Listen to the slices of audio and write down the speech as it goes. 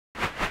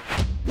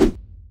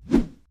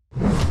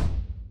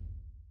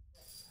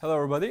Hello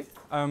everybody,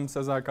 I'm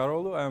Sezer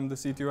Karaoglu. I'm the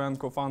CTO and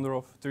co-founder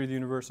of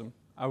 3DUniversum.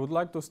 I would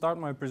like to start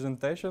my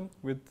presentation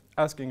with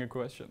asking a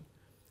question.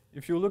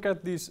 If you look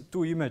at these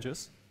two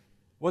images,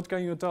 what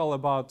can you tell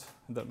about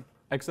them?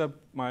 Except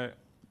my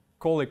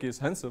colleague is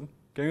handsome,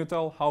 can you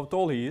tell how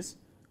tall he is?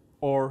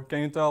 Or can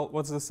you tell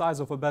what's the size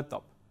of a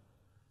bathtub?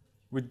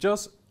 With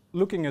just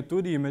looking at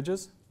 2D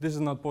images, this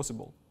is not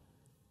possible.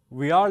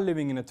 We are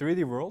living in a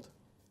 3D world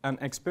and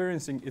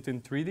experiencing it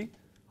in 3D.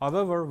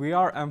 However, we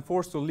are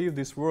enforced to leave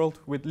this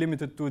world with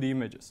limited 2D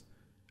images.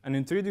 And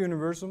in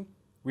 3DUniversum,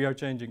 we are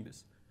changing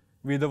this.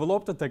 We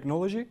developed a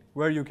technology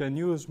where you can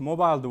use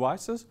mobile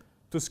devices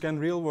to scan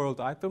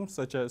real-world items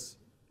such as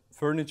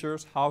furniture,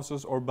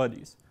 houses, or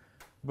bodies.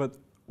 But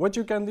what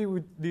you can do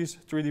with these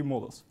 3D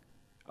models?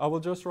 I will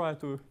just try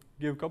to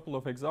give a couple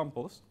of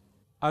examples.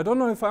 I don't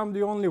know if I'm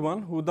the only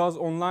one who does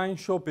online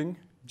shopping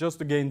just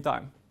to gain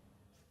time.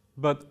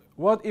 But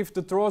what if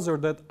the trouser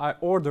that I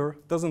order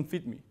doesn't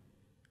fit me?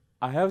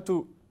 I have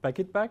to pack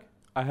it back,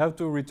 I have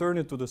to return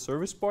it to the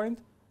service point,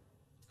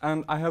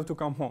 and I have to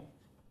come home.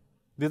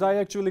 Did I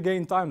actually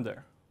gain time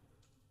there?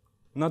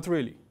 Not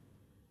really.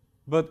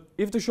 But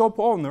if the shop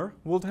owner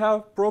would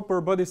have proper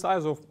body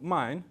size of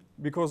mine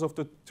because of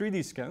the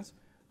 3D scans,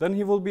 then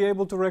he will be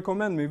able to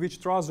recommend me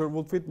which trouser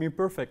would fit me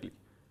perfectly.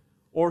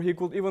 Or he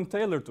could even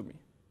tailor to me.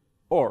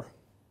 Or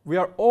we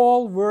are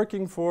all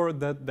working for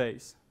that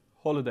days,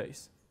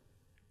 holidays.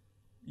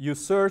 You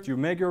search, you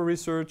make your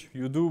research,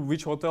 you do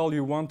which hotel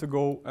you want to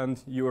go, and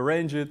you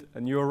arrange it,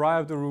 and you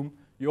arrive at the room,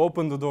 you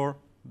open the door,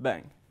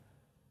 bang,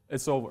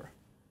 it's over.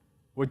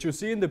 What you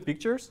see in the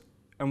pictures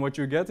and what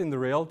you get in the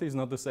reality is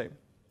not the same.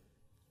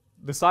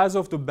 The size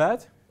of the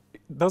bed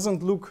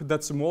doesn't look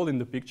that small in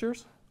the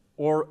pictures,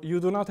 or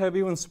you do not have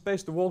even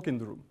space to walk in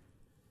the room.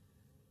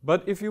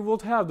 But if you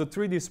would have the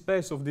 3D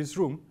space of this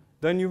room,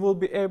 then you will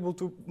be able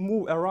to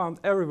move around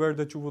everywhere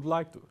that you would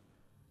like to.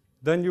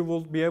 Then you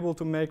will be able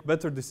to make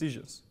better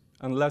decisions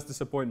and less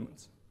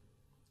disappointments.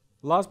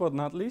 Last but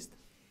not least,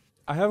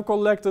 I have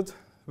collected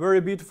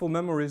very beautiful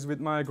memories with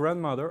my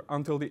grandmother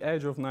until the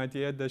age of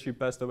 98 that she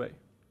passed away.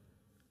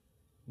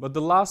 But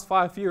the last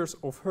 5 years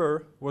of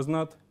her was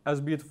not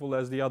as beautiful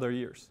as the other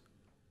years.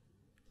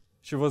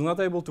 She was not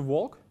able to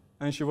walk,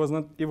 and she was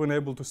not even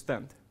able to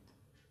stand.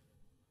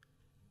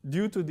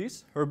 Due to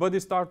this, her body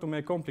started to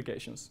make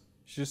complications.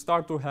 She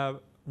started to have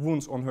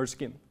wounds on her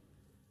skin.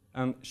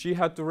 And she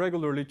had to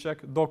regularly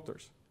check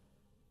doctors.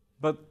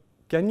 But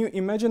can you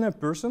imagine a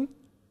person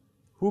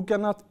who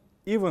cannot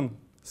even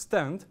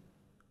stand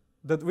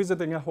that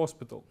visiting a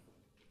hospital?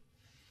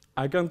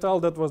 I can tell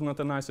that was not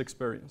a nice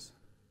experience.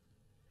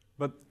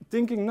 But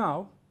thinking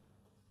now,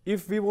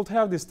 if we would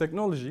have this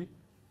technology,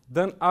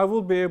 then I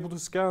will be able to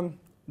scan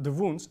the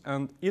wounds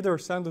and either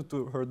send it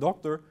to her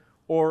doctor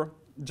or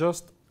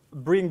just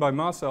bring by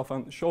myself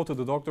and show to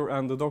the doctor,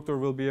 and the doctor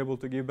will be able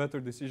to give better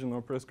decision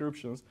or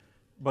prescriptions,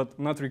 but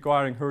not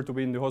requiring her to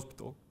be in the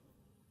hospital.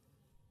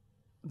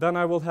 Then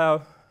I will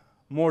have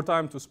more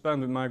time to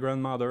spend with my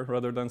grandmother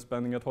rather than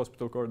spending at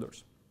hospital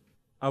corridors.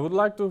 I would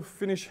like to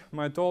finish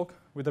my talk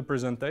with a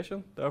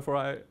presentation, therefore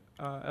I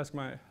ask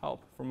my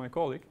help from my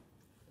colleague.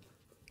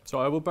 So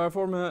I will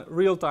perform a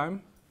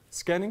real-time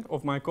scanning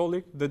of my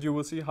colleague that you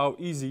will see how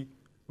easy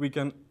we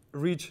can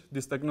reach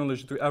this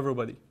technology to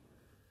everybody.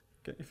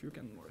 Okay, if you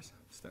can more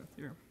stand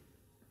here.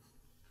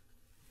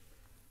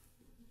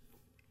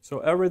 So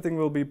everything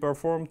will be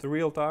performed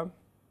real time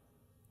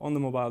on the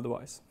mobile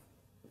device.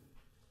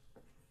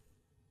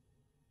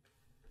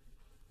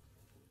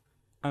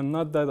 And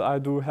not that I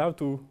do have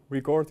to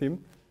record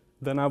him,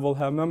 then I will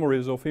have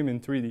memories of him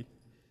in 3D.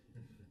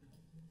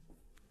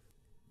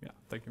 Yeah,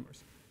 thank you,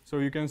 Mercy. So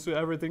you can see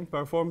everything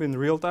performed in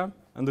real time,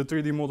 and the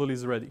 3D model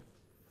is ready,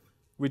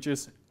 which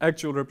is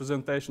actual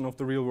representation of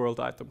the real world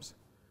items.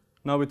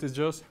 Now it is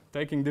just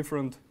taking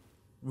different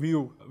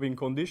viewing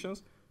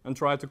conditions and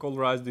try to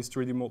colorize this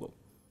 3D model.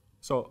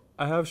 So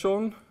I have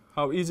shown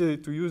how easy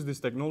to use this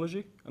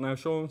technology, and I've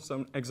shown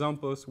some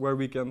examples where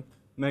we can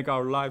make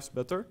our lives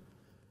better.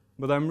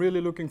 But I'm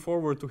really looking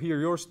forward to hear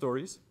your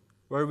stories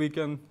where we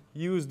can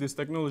use this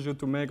technology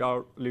to make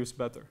our lives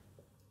better.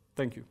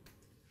 Thank you.